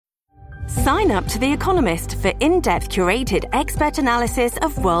Sign up to The Economist for in-depth curated expert analysis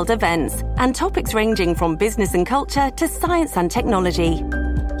of world events and topics ranging from business and culture to science and technology.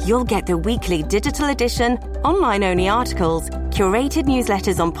 You'll get the weekly digital edition, online-only articles, curated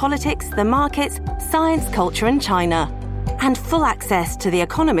newsletters on politics, the markets, science, culture and China, and full access to The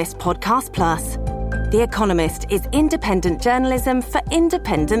Economist Podcast Plus. The Economist is independent journalism for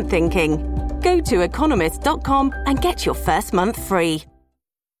independent thinking. Go to economist.com and get your first month free.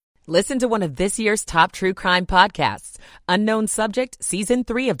 Listen to one of this year's top true crime podcasts. Unknown Subject, Season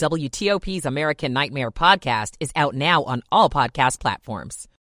 3 of WTOP's American Nightmare podcast is out now on all podcast platforms.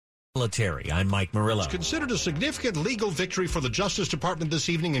 I'm Mike Murillo. It's considered a significant legal victory for the Justice Department this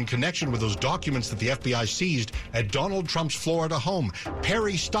evening in connection with those documents that the FBI seized at Donald Trump's Florida home.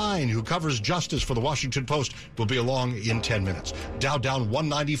 Perry Stein, who covers justice for the Washington Post, will be along in 10 minutes. Dow down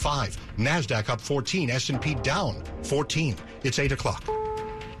 195, NASDAQ up 14, S&P down 14. It's 8 o'clock.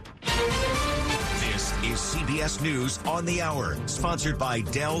 This is CBS News on the Hour, sponsored by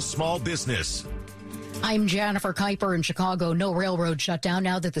Dell Small Business. I'm Jennifer Kuiper in Chicago. No railroad shutdown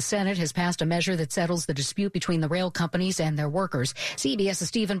now that the Senate has passed a measure that settles the dispute between the rail companies and their workers. CBS's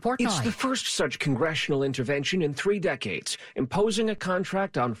Stephen Portnoy. It's the first such congressional intervention in 3 decades, imposing a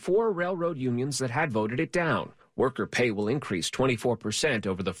contract on 4 railroad unions that had voted it down. Worker pay will increase 24%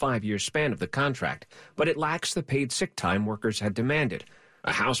 over the 5-year span of the contract, but it lacks the paid sick time workers had demanded.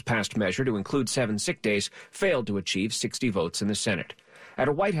 A House-passed measure to include 7 sick days failed to achieve 60 votes in the Senate. At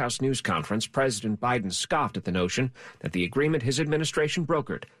a White House news conference, President Biden scoffed at the notion that the agreement his administration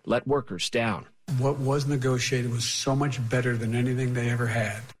brokered let workers down. What was negotiated was so much better than anything they ever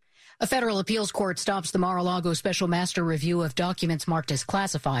had. A federal appeals court stops the Mar-a-Lago special master review of documents marked as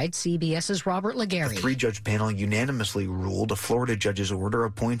classified. CBS's Robert Legary. A 3-judge panel unanimously ruled a Florida judge's order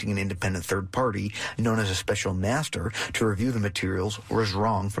appointing an independent third party, known as a special master, to review the materials was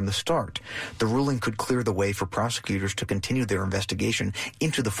wrong from the start. The ruling could clear the way for prosecutors to continue their investigation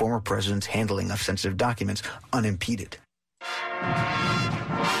into the former president's handling of sensitive documents unimpeded.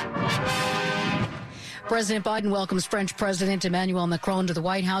 President Biden welcomes French President Emmanuel Macron to the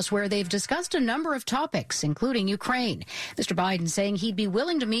White House, where they've discussed a number of topics, including Ukraine. Mr. Biden saying he'd be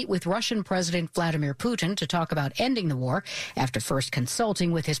willing to meet with Russian President Vladimir Putin to talk about ending the war after first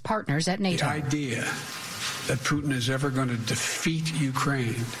consulting with his partners at NATO. The idea that Putin is ever going to defeat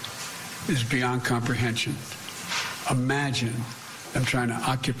Ukraine is beyond comprehension. Imagine them trying to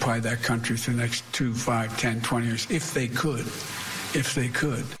occupy that country for the next 2, 5, 10, 20 years, if they could. If they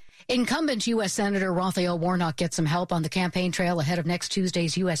could. Incumbent U.S. Senator Raphael Warnock gets some help on the campaign trail ahead of next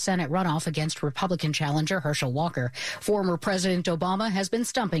Tuesday's U.S. Senate runoff against Republican challenger Herschel Walker. Former President Obama has been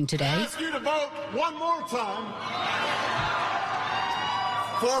stumping today. I ask you to vote one more time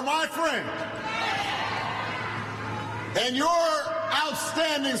for my friend and your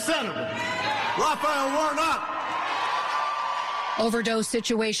outstanding senator, Raphael Warnock. Overdose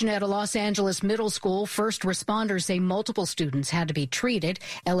situation at a Los Angeles middle school. First responders say multiple students had to be treated.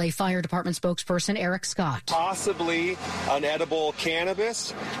 L.A. Fire Department spokesperson Eric Scott. Possibly unedible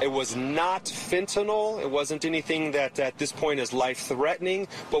cannabis. It was not fentanyl. It wasn't anything that at this point is life-threatening,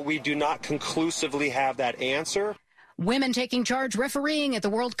 but we do not conclusively have that answer. Women taking charge refereeing at the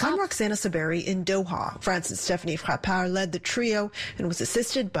World Cup. I'm Roxana Saberi in Doha. France's Stephanie Frappart led the trio and was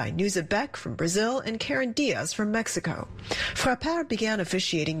assisted by Nusa Beck from Brazil and Karen Diaz from Mexico. Frappart began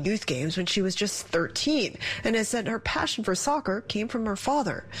officiating youth games when she was just 13 and has said her passion for soccer came from her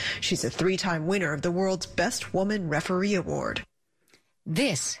father. She's a 3-time winner of the world's Best Woman Referee Award.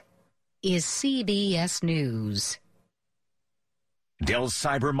 This is CBS News. Dell's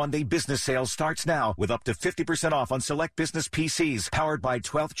Cyber Monday business sale starts now with up to 50% off on select business PCs powered by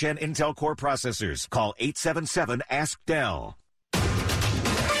 12th Gen Intel Core processors. Call 877-ASK-DELL.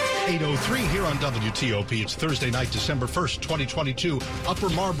 8:03 here on WTOP. It's Thursday night, December 1st, 2022. Upper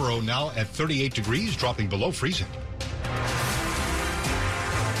Marlboro now at 38 degrees, dropping below freezing.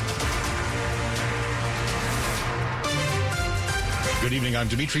 Good evening, I'm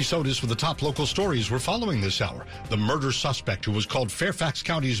Dimitri Sotis with the top local stories we're following this hour. The murder suspect who was called Fairfax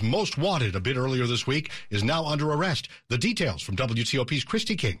County's most wanted a bit earlier this week is now under arrest. The details from WTOP's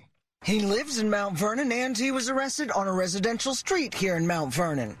Christy King. He lives in Mount Vernon, and he was arrested on a residential street here in Mount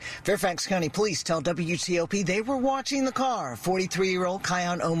Vernon. Fairfax County Police tell WTOP they were watching the car, 43-year-old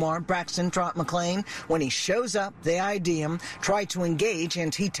Kion Omar Braxton Trot McLean. When he shows up, they ID him, try to engage,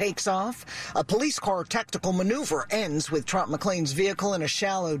 and he takes off. A police car tactical maneuver ends with Trot McLean's vehicle in a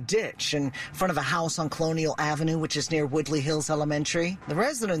shallow ditch in front of a house on Colonial Avenue, which is near Woodley Hills Elementary. The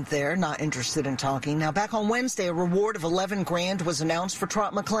resident there not interested in talking. Now, back on Wednesday, a reward of $11,000 was announced for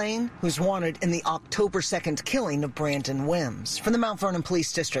Trot McLean. who's wanted in the October 2nd killing of Brandon Wims. From the Mount Vernon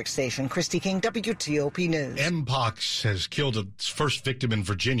Police District Station, Christy King, WTOP News. Mpox has killed its first victim in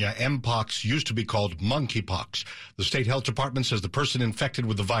Virginia. Mpox used to be called monkeypox. The state health department says the person infected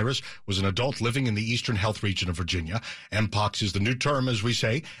with the virus was an adult living in the eastern health region of Virginia. Mpox is the new term, as we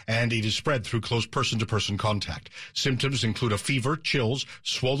say, and it is spread through close person-to-person contact. Symptoms include a fever, chills,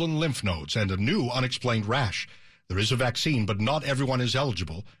 swollen lymph nodes, and a new unexplained rash. There is a vaccine, but not everyone is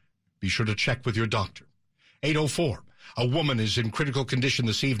eligible. Be sure to check with your doctor. 8:04. A woman is in critical condition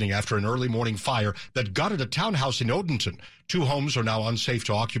this evening after an early morning fire that gutted a townhouse in Odenton. 2 homes are now unsafe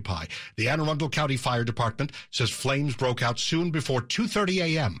to occupy. The Anne Arundel County Fire Department says flames broke out soon before 2:30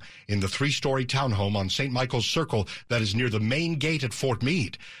 a.m. in the 3-story townhome on St. Michael's Circle that is near the main gate at Fort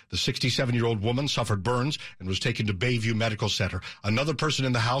Meade. The 67-year-old woman suffered burns and was taken to Bayview Medical Center. Another person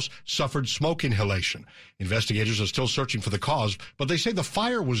in the house suffered smoke inhalation. Investigators are still searching for the cause, but they say the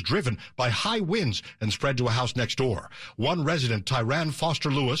fire was driven by high winds and spread to a house next door. One resident, Tyran Foster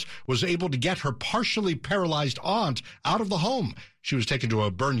Lewis, was able to get her partially paralyzed aunt out of the home. She was taken to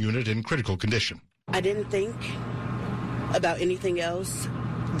a burn unit in critical condition. I didn't think about anything else.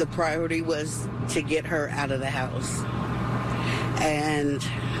 The priority was to get her out of the house. And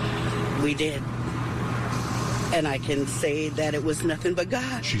we did. And I can say that it was nothing but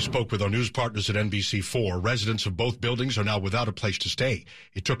God. She spoke with our news partners at NBC4. Residents of both buildings are now without a place to stay.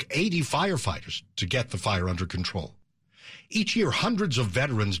 It took 80 firefighters to get the fire under control. Each year, hundreds of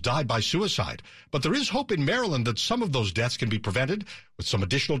veterans die by suicide, but there is hope in Maryland that some of those deaths can be prevented with some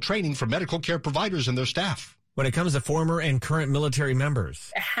additional training for medical care providers and their staff. When it comes to former and current military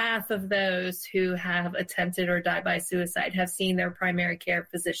members, half of those who have attempted or died by suicide have seen their primary care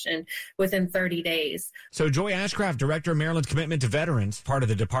physician within 30 days. So Joy Ashcraft, Director of Maryland's Commitment to Veterans, part of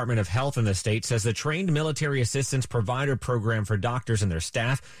the Department of Health in the state, says the Trained Military Assistance Provider Program for doctors and their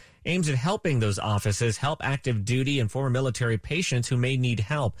staff aims at helping those offices help active duty and former military patients who may need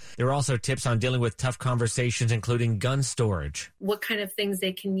help. There are also tips on dealing with tough conversations, including gun storage. What kind of things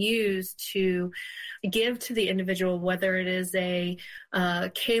they can use to give to the individual, whether it is a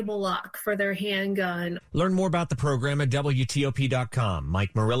cable lock for their handgun. Learn more about the program at WTOP.com.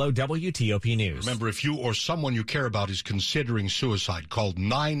 Mike Murillo, WTOP News. Remember, if you or someone you care about is considering suicide, call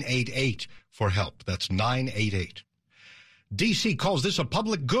 988 for help. That's 988. D.C. calls this a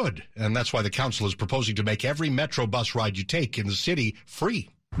public good, and that's why the council is proposing to make every Metro bus ride you take in the city free.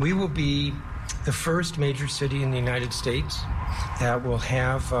 We will be the first major city in the United States that will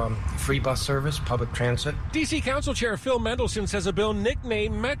have free bus service, public transit. D.C. Council Chair Phil Mendelson says a bill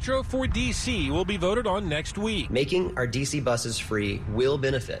nicknamed Metro for D.C. will be voted on next week. Making our D.C. buses free will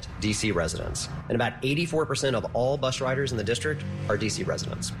benefit D.C. residents. And about 84% of all bus riders in the district are D.C.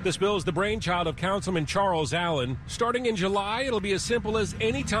 residents. This bill is the brainchild of Councilman Charles Allen. Starting in July, it'll be as simple as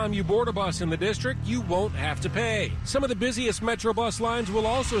any time you board a bus in the district, you won't have to pay. Some of the busiest Metro bus lines will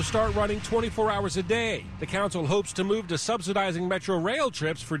also start running 24 hours a day. The council hopes to move to subsidizing Metro rail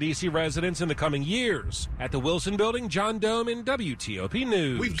trips for D.C. residents in the coming years. At the Wilson Building, John Dome in WTOP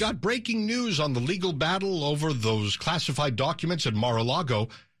News. We've got breaking news on the legal battle over those classified documents at Mar-a-Lago,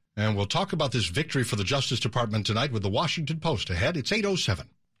 and we'll talk about this victory for the Justice Department tonight with the Washington Post ahead. It's 8:07.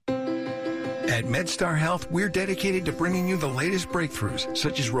 At MedStar Health, we're dedicated to bringing you the latest breakthroughs,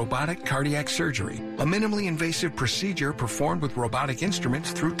 such as robotic cardiac surgery, a minimally invasive procedure performed with robotic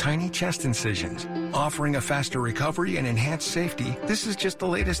instruments through tiny chest incisions. Offering a faster recovery and enhanced safety, this is just the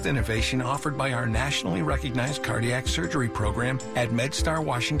latest innovation offered by our nationally recognized cardiac surgery program at MedStar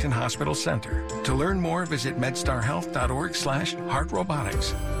Washington Hospital Center. To learn more, visit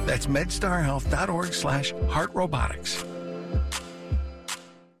medstarhealth.org/heartrobotics. That's medstarhealth.org/heartrobotics.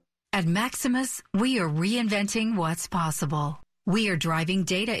 At Maximus, we are reinventing what's possible. We are driving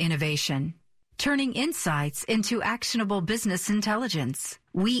data innovation, turning insights into actionable business intelligence.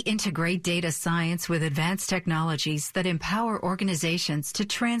 We integrate data science with advanced technologies that empower organizations to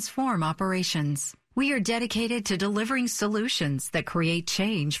transform operations. We are dedicated to delivering solutions that create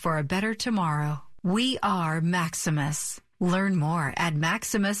change for a better tomorrow. We are Maximus. Learn more at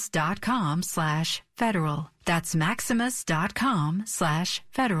maximus.com/federal. That's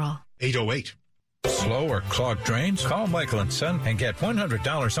maximus.com/federal. 8:08. Slow or clogged drains? Call Michael & Son and get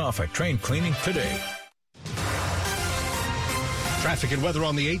 $100 off a drain cleaning today. Traffic and weather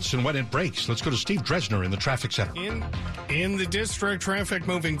on the 8s and when it breaks. Let's go to Steve Dresner in the traffic center. In the district, traffic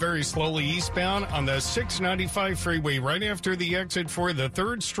moving very slowly eastbound on the 695 freeway right after the exit for the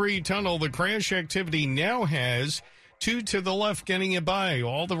 3rd Street Tunnel. The crash activity now has 2 to the left getting you by.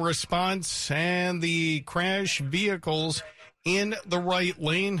 All the response and the crash vehicles in the right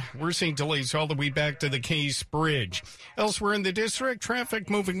lane. We're seeing delays all the way back to the Case Bridge. Elsewhere in the district, traffic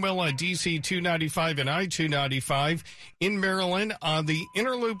moving well on DC 295 and I-295. In Maryland, on the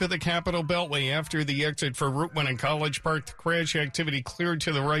inner loop of the Capitol Beltway after the exit for Route 1 in College Park, the crash activity cleared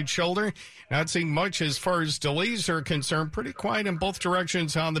to the right shoulder. Not seeing much as far as delays are concerned. Pretty quiet in both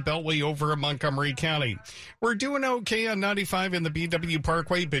directions on the Beltway over in Montgomery County. We're doing okay on 95 and the BW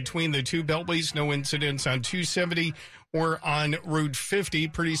Parkway between the two beltways. No incidents on 270 or on Route 50.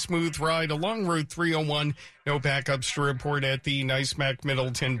 Pretty smooth ride along Route 301. No backups to report at the NYSMAC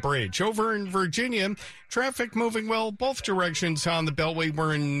Middleton Bridge. Over in Virginia, traffic moving well both directions on the Beltway.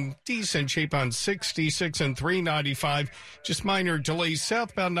 We're in decent shape on 66 and 395. Just minor delays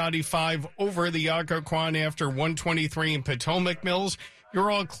southbound 95 over the Occoquan after 123 in Potomac Mills.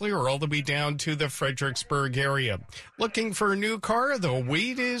 You're all clear all the way down to the Fredericksburg area. Looking for a new car? The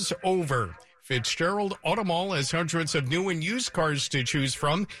wait is over. Fitzgerald Auto Mall has hundreds of new and used cars to choose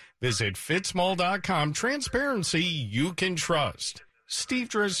from. Visit fitzmall.com. Transparency you can trust. Steve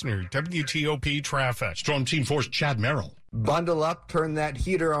Dresner, WTOP Traffic. Storm Team 4's Chad Merrill. Bundle up, turn that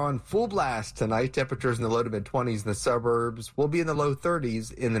heater on full blast tonight. Temperatures in the low to mid-20s in the suburbs. Will be in the low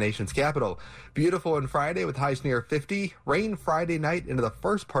 30s in the nation's capital. Beautiful on Friday with highs near 50. Rain Friday night into the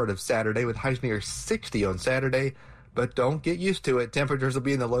first part of Saturday with highs near 60 on Saturday. But don't get used to it. Temperatures will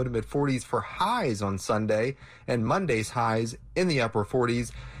be in the low to mid-40s for highs on Sunday, and Monday's highs in the upper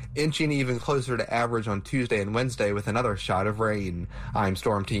 40s, inching even closer to average on Tuesday and Wednesday with another shot of rain. I'm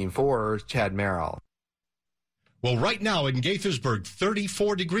Storm Team 4's Chad Merrill. Well, right now in Gaithersburg,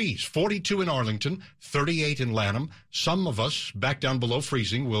 34 degrees, 42 in Arlington, 38 in Lanham. Some of us back down below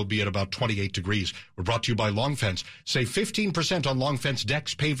freezing will be at about 28 degrees. We're brought to you by Long Fence. Save 15% on Long Fence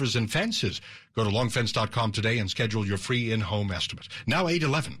decks, pavers, and fences. Go to longfence.com today and schedule your free in-home estimate. Now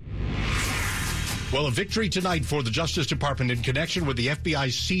 8:11. Well, a victory tonight for the Justice Department in connection with the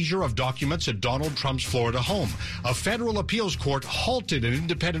FBI's seizure of documents at Donald Trump's Florida home. A federal appeals court halted an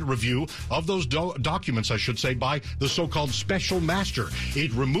independent review of those documents, I should say, by the so-called special master.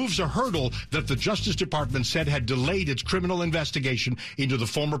 It removes a hurdle that the Justice Department said had delayed its criminal investigation into the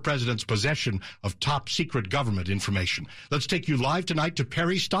former president's possession of top-secret government information. Let's take you live tonight to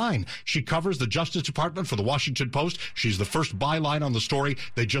Perry Stein. She covers the Justice Department for the Washington Post. She's the first byline on the story.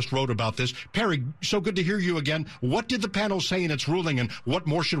 They just wrote about this. Perry, so good to hear you again. What did the panel say in its ruling, and what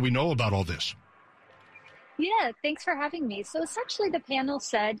more should we know about all this? Yeah, thanks for having me. So essentially the panel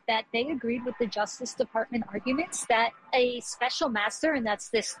said that they agreed with the Justice Department arguments that a special master, and that's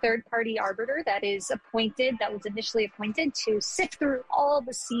this third-party arbiter that is appointed, that was initially appointed to sift through all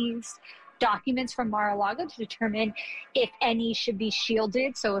the seized documents from Mar-a-Lago to determine if any should be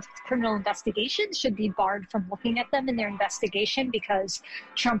shielded. So if criminal investigations should be barred from looking at them in their investigation because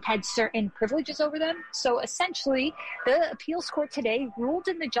Trump had certain privileges over them. So essentially, the appeals court today ruled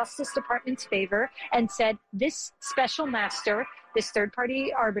in the Justice Department's favor and said this special master, this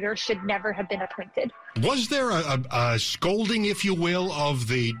third-party arbiter, should never have been appointed. Was there a scolding, if you will, of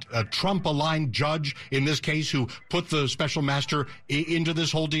the Trump-aligned judge in this case who put the special master into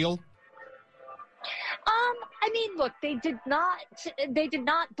this whole deal? I mean, look, they did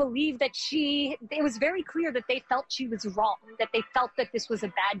not believe that it was very clear that they felt she was wrong, that they felt that this was a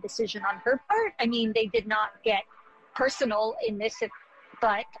bad decision on her part. I mean, they did not get personal in this,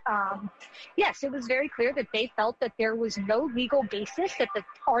 but yes, it was very clear that they felt that there was no legal basis, that the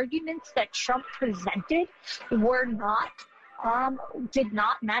arguments that Trump presented were not did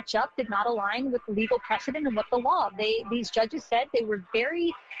not match up, did not align with the legal precedent and with the law. These judges said they were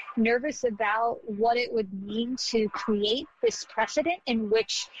very nervous about what it would mean to create this precedent in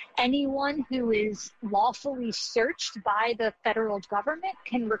which anyone who is lawfully searched by the federal government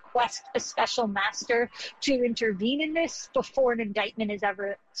can request a special master to intervene in this before an indictment is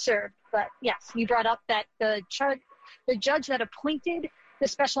ever served. But yes, you brought up that the judge that appointed the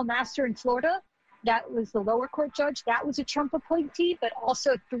special master in Florida, that was the lower court judge. That was a Trump appointee, but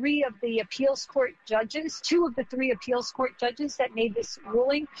also two of the three appeals court judges that made this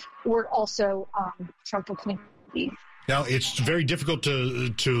ruling were also Trump appointees. Now, it's very difficult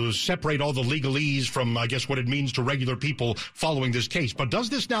to separate all the legalese from, I guess, what it means to regular people following this case. But does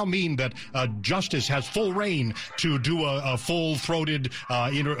this now mean that justice has full reign to do a full-throated,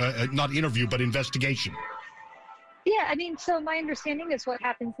 not interview, but investigation? Yeah, I mean, so my understanding is what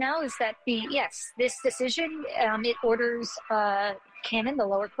happens now is that this decision, it orders Cannon, the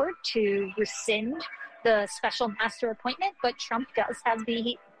lower court, to rescind the special master appointment, but Trump does have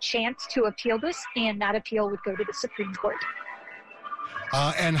the chance to appeal this, and that appeal would go to the Supreme Court.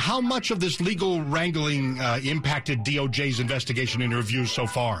 And how much of this legal wrangling impacted DOJ's investigation and review so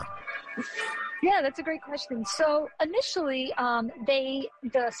far? Yeah, that's a great question. So initially,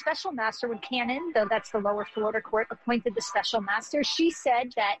 the special master, when Cannon, though that's the lower Florida court, appointed the special master, she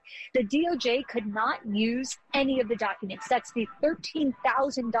said that the DOJ could not use any of the documents. That's the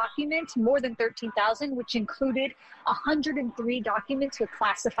 13,000 documents, more than 13,000, which included 103 documents with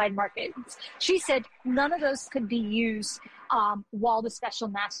classified markings. She said none of those could be used while the special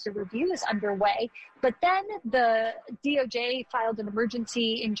master review is underway. But then the DOJ filed an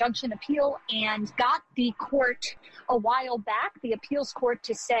emergency injunction appeal and got the court a while back, the appeals court,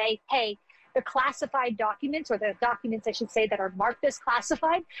 to say, hey, the classified documents, or the documents, I should say, that are marked as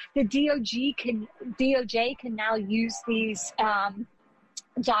classified, the DOJ can now use these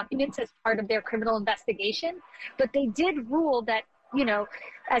documents as part of their criminal investigation. But they did rule that, you know,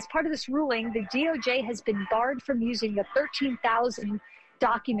 as part of this ruling, the DOJ has been barred from using the 13,000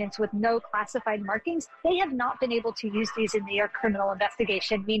 documents with no classified markings. They have not been able to use these in their criminal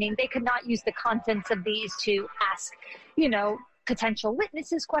investigation, meaning they could not use the contents of these to ask, you know, potential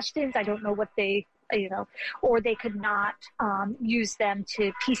witnesses questions. I don't know what they, you know, or they could not use them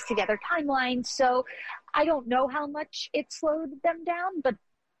to piece together timelines. So I don't know how much it slowed them down, but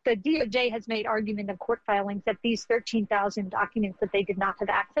the DOJ has made argument of court filings that these 13,000 documents that they did not have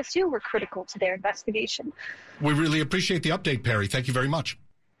access to were critical to their investigation. We really appreciate the update, Perry. Thank you very much.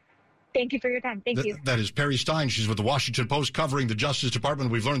 Thank you for your time. Thank you. That is Perry Stein. She's with the Washington Post covering the Justice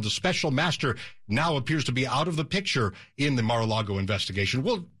Department. We've learned the special master now appears to be out of the picture in the Mar-a-Lago investigation.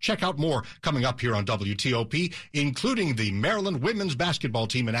 We'll check out more coming up here on WTOP, including the Maryland women's basketball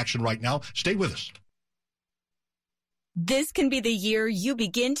team in action right now. Stay with us. This can be the year you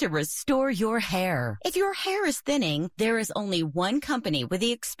begin to restore your hair. If your hair is thinning, there is only one company with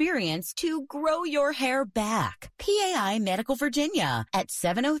the experience to grow your hair back. PAI Medical Virginia at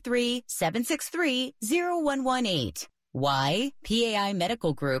 703-763-0118. Why? PAI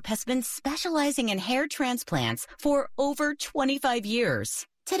Medical Group has been specializing in hair transplants for over 25 years.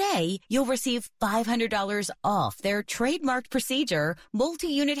 Today, you'll receive $500 off their trademarked procedure,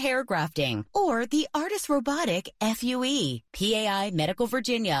 multi-unit hair grafting, or the ARTIS Robotic FUE. PAI Medical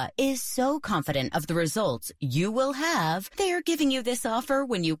Virginia is so confident of the results you will have, they're giving you this offer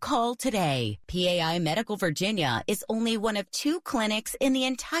when you call today. PAI Medical Virginia is only one of 2 clinics in the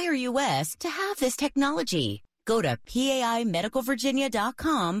entire U.S. to have this technology. Go to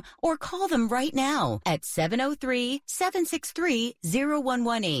PAIMedicalVirginia.com or call them right now at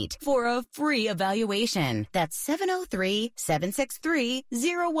 703-763-0118 for a free evaluation. That's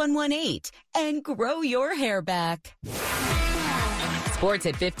 703-763-0118 and grow your hair back. Sports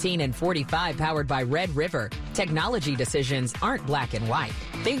at 15 and 45, powered by Red River. Technology decisions aren't black and white.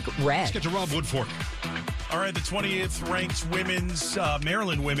 Think red. Let's get to Rob Woodfork. All right, the 20th ranked women's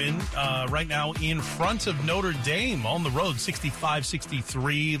Maryland women right now in front of Notre Dame on the road,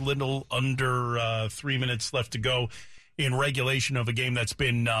 65-63, little under 3 minutes left to go in regulation of a game that's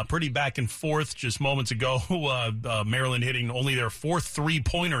been pretty back and forth. Just moments ago, Maryland hitting only their 4th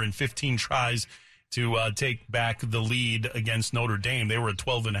three-pointer in 15 tries to take back the lead against Notre Dame. They were a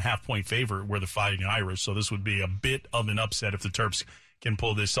 12.5-point favorite, were the Fighting Irish, so this would be a bit of an upset if the Terps can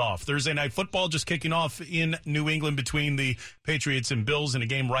pull this off. Thursday night football just kicking off in New England between the Patriots and Bills in a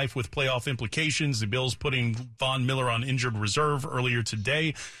game rife with playoff implications. The Bills putting Von Miller on injured reserve earlier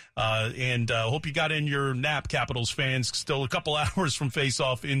today. And hope you got in your nap, Capitals fans. Still a couple hours from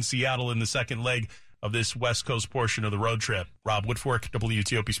face-off in Seattle in the second leg of this West Coast portion of the road trip. Rob Woodfork,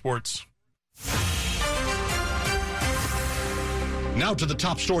 WTOP Sports. Now to the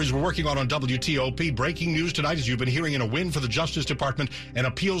top stories we're working on WTOP. Breaking news tonight, as you've been hearing, in a win for the Justice Department, an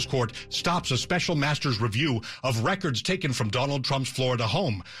appeals court stops a special master's review of records taken from Donald Trump's Florida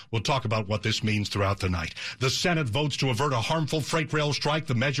home. We'll talk about what this means throughout the night. The Senate votes to avert a harmful freight rail strike.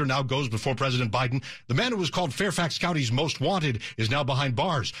 The measure now goes before President Biden. The man who was called Fairfax County's most wanted is now behind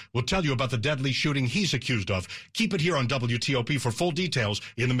bars. We'll tell you about the deadly shooting he's accused of. Keep it here on WTOP for full details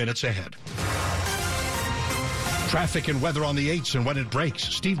in the minutes ahead. Traffic and weather on the 8s and when it breaks.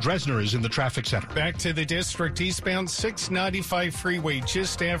 Steve Dresner is in the traffic center. Back to the district, eastbound 695 freeway,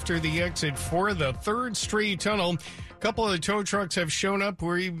 just after the exit for the 3rd Street Tunnel. A couple of the tow trucks have shown up.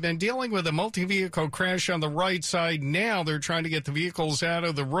 We've been dealing with a multi-vehicle crash on the right side. Now they're trying to get the vehicles out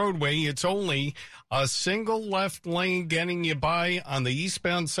of the roadway. It's only a single left lane getting you by on the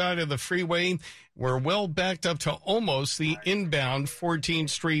eastbound side of the freeway. We're well backed up to almost the inbound 14th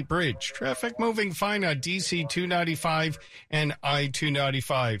Street Bridge. Traffic moving fine on DC 295 and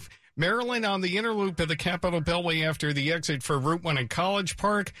I-295. Maryland on the inner loop of the Capitol Beltway after the exit for Route 1 in College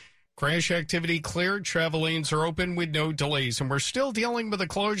Park. Crash activity cleared. Travel lanes are open with no delays. And we're still dealing with a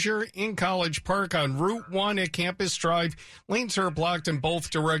closure in College Park on Route 1 at Campus Drive. Lanes are blocked in both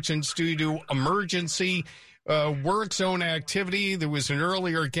directions due to emergency work zone activity. There was an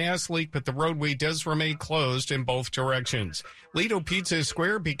earlier gas leak, but the roadway does remain closed in both directions. Lido Pizza is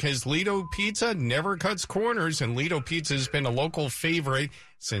square because Lido Pizza never cuts corners, and Lido Pizza has been a local favorite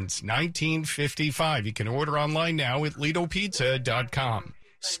since 1955. You can order online now at LidoPizza.com.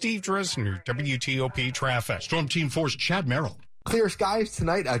 Steve Dresner, WTOP Traffic. Storm Team 4's Chad Merrill. Clear skies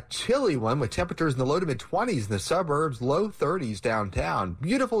tonight, a chilly one with temperatures in the low to mid-20s in the suburbs, low 30s downtown.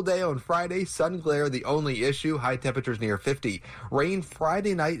 Beautiful day on Friday, sun glare the only issue, high temperatures near 50. Rain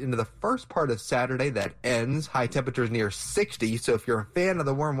Friday night into the first part of Saturday that ends, high temperatures near 60. So if you're a fan of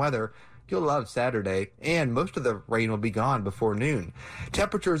the warm weather, you'll love Saturday, and most of the rain will be gone before noon.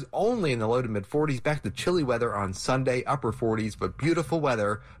 Temperatures only in the low to mid-40s, back to chilly weather on Sunday, upper 40s, but beautiful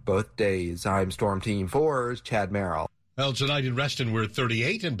weather both days. I'm Storm Team 4's Chad Merrill. Well, tonight in Reston, we're at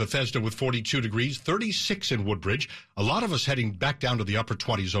 38, in Bethesda with 42 degrees, 36 in Woodbridge. A lot of us heading back down to the upper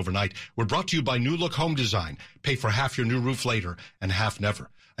 20s overnight. We're brought to you by New Look Home Design. Pay for half your new roof later and half never.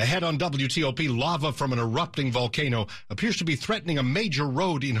 Ahead on WTOP, lava from an erupting volcano appears to be threatening a major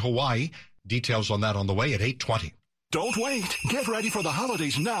road in Hawaii. Details on that on the way at 8:20. Don't wait. Get ready for the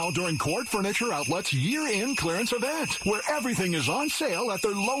holidays now during Court Furniture Outlet's year-end clearance event, where everything is on sale at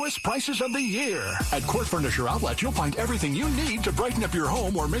their lowest prices of the year. At Court Furniture Outlet, you'll find everything you need to brighten up your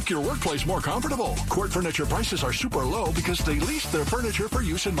home or make your workplace more comfortable. Court Furniture prices are super low because they lease their furniture for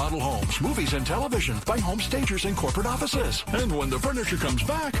use in model homes, movies, and television by home stagers and corporate offices. And when the furniture comes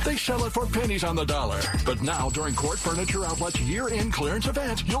back, they sell it for pennies on the dollar. But now, during Court Furniture Outlet's year-end clearance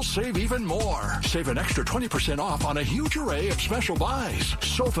event, you'll save even more. Save an extra 20% off on a huge array of special buys.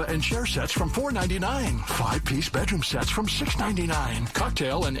 Sofa and chair sets from $4.99. 5-piece bedroom sets from $6.99.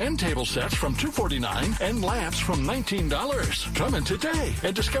 Cocktail and end table sets from $2.49. And lamps from $19. Come in today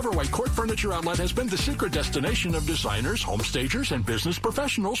and discover why Court Furniture Outlet has been the secret destination of designers, home stagers, and business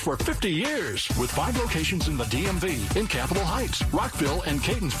professionals for 50 years. With 5 locations in the DMV, in Capitol Heights, Rockville, and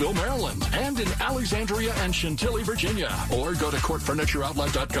Catonsville, Maryland, and in Alexandria and Chantilly, Virginia. Or go to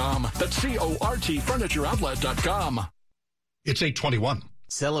CourtFurnitureOutlet.com. That's CORT FurnitureOutlet.com. It's 8:21.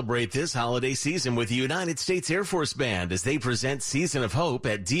 Celebrate this holiday season with the United States Air Force Band as they present Season of Hope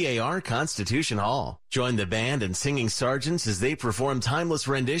at DAR Constitution Hall. Join the band and singing sergeants as they perform timeless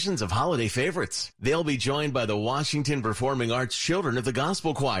renditions of holiday favorites. They'll be joined by the Washington Performing Arts Children of the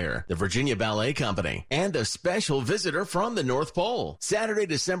Gospel Choir, the Virginia Ballet Company, and a special visitor from the North Pole. Saturday,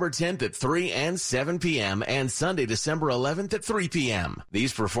 December 10th at 3 and 7 p.m. and Sunday, December 11th at 3 p.m.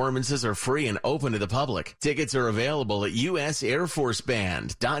 These performances are free and open to the public. Tickets are available at USAirForceBand.com.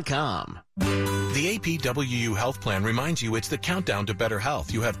 The APWU Health Plan reminds you it's the countdown to better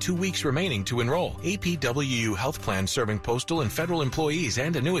health. You have 2 weeks remaining to enroll. APWU Health Plan serving postal and federal employees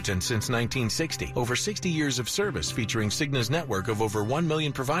and annuitants since 1960. Over 60 years of service featuring Cigna's network of over 1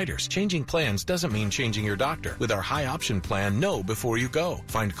 million providers. Changing plans doesn't mean changing your doctor. With our high option plan, know before you go.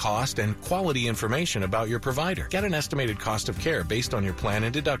 Find cost and quality information about your provider. Get an estimated cost of care based on your plan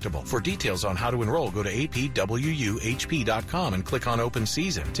and deductible. For details on how to enroll, go to apwuhp.com and click on Open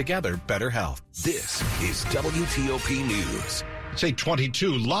Season. Together, better health. This is WTOP News. It's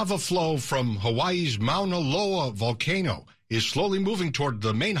 8:22. Lava flow from Hawaii's Mauna Loa volcano is slowly moving toward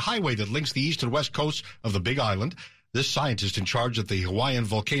the main highway that links the east and west coasts of the Big Island. This scientist in charge at the Hawaiian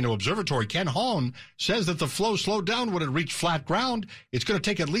Volcano Observatory, Ken Hahn, says that the flow slowed down when it reached flat ground. It's going to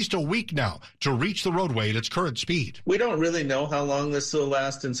take at least a week now to reach the roadway at its current speed. We don't really know how long this will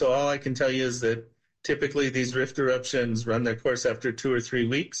last, and so all I can tell you is that typically these rift eruptions run their course after 2 or 3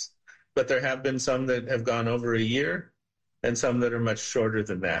 weeks. But there have been some that have gone over a year and some that are much shorter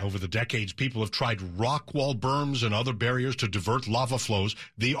than that. Over the decades, people have tried rock wall berms and other barriers to divert lava flows.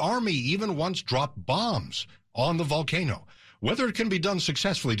 The Army even once dropped bombs on the volcano. Whether it can be done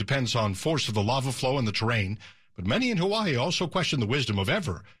successfully depends on force of the lava flow and the terrain, but many in Hawaii also question the wisdom of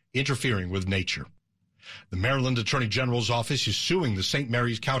ever interfering with nature. The Maryland Attorney General's office is suing the St.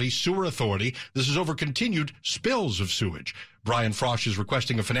 Mary's County Sewer Authority. This is over continued spills of sewage. Brian Frosch is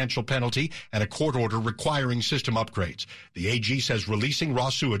requesting a financial penalty and a court order requiring system upgrades. The AG says releasing raw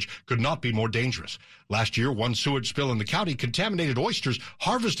sewage could not be more dangerous. Last year, one sewage spill in the county contaminated oysters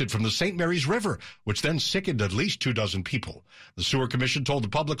harvested from the St. Mary's River, which then sickened at least 24 people. The Sewer Commission told the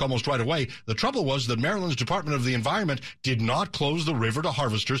public almost right away the trouble was that Maryland's Department of the Environment did not close the river to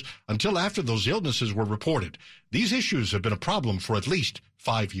harvesters until after those illnesses were reported. These issues have been a problem for at least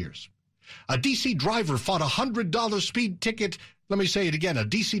 5 years. A D.C. driver fought a $100 speed ticket Let me say it again. A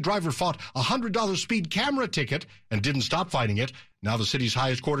D.C. driver fought a $100 speed camera ticket and didn't stop fighting it. Now the city's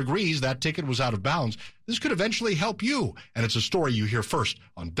highest court agrees that ticket was out of bounds. This could eventually help you, and it's a story you hear first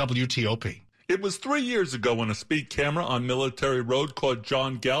on WTOP. It was 3 years ago when a speed camera on Military Road caught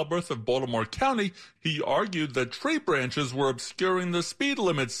John Galbraith of Baltimore County. He argued that tree branches were obscuring the speed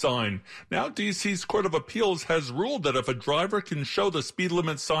limit sign. Now D.C.'s Court of Appeals has ruled that if a driver can show the speed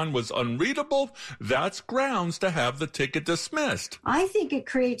limit sign was unreadable, that's grounds to have the ticket dismissed. I think it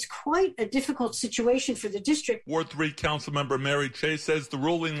creates quite a difficult situation for the district. Ward 3 Councilmember Mary Chase says the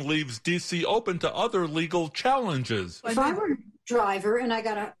ruling leaves D.C. open to other legal challenges. If I were driver and I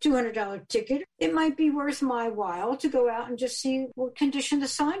got a $200 ticket, it might be worth my while to go out and just see what condition the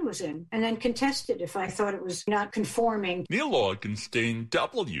sign was in and then contest it if I thought it was not conforming. Neil Augenstein,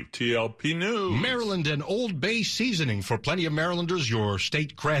 WTLP News. Maryland and Old Bay seasoning. For plenty of Marylanders, your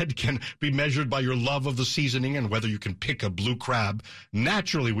state cred can be measured by your love of the seasoning and whether you can pick a blue crab.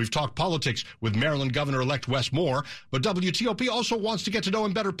 Naturally, we've talked politics with Maryland Governor-elect Wes Moore, but WTOP also wants to get to know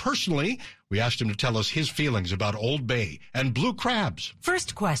him better personally. We asked him to tell us his feelings about Old Bay and blue crabs.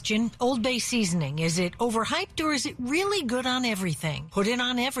 First question, Old Bay seasoning. Is it overhyped or is it really good on everything? Put it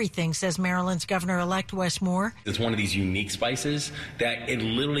on everything, says Maryland's Governor-elect Wes Moore. It's one of these unique spices that it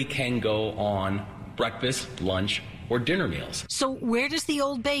literally can go on breakfast, lunch, or dinner meals. So where does the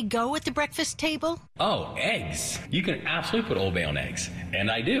Old Bay go at the breakfast table? Oh, eggs. You can absolutely put Old Bay on eggs,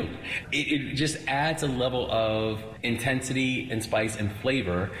 and I do. It just adds a level of intensity and spice and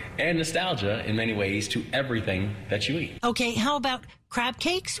flavor and nostalgia in many ways to everything that you eat. Okay, how about crab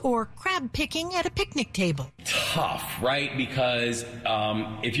cakes or crab picking at a picnic table? Tough, right? Because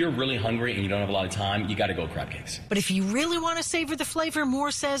if you're really hungry and you don't have a lot of time, you got to go crab cakes. But if you really want to savor the flavor,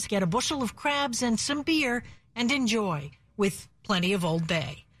 Moore says, get a bushel of crabs and some beer and enjoy with plenty of Old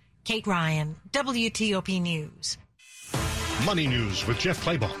Bay. Kate Ryan, WTOP News. Money News with Jeff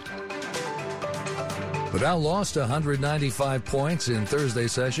Claiborne. The Dow lost 195 points in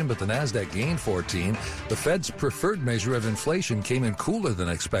Thursday's session, but the Nasdaq gained 14. The Fed's preferred measure of inflation came in cooler than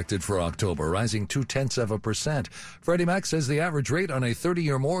expected for October, rising 0.2%. Freddie Mac says the average rate on a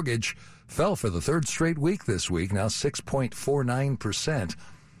 30-year mortgage fell for the third straight week this week, now 6.49%.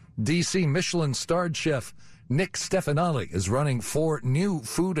 D.C. Michelin-starred chef Nick Stefanelli is running 4 new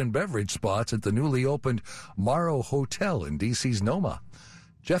food and beverage spots at the newly opened Morrow Hotel in D.C.'s Noma.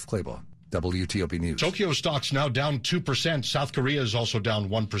 Jeff Claiborne, WTOP News. Tokyo stocks now down 2%. South Korea is also down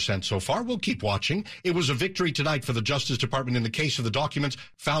 1% so far. We'll keep watching. It was a victory tonight for the Justice Department in the case of the documents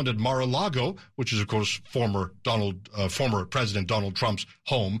found at Mar-a-Lago, which is, of course, former President Donald Trump's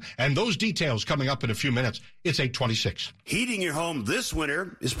home. And those details coming up in a few minutes. It's 8:26. Heating your home this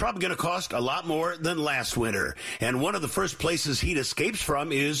winter is probably going to cost a lot more than last winter. And one of the first places heat escapes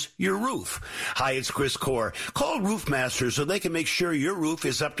from is your roof. Hi, it's Chris Core. Call Roof Masters so they can make sure your roof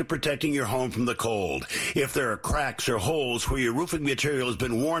is up to protecting your home from the cold. If there are cracks or holes where your roofing material has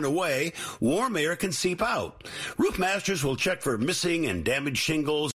been worn away, warm air can seep out. Roof Masters will check for missing and damaged shingles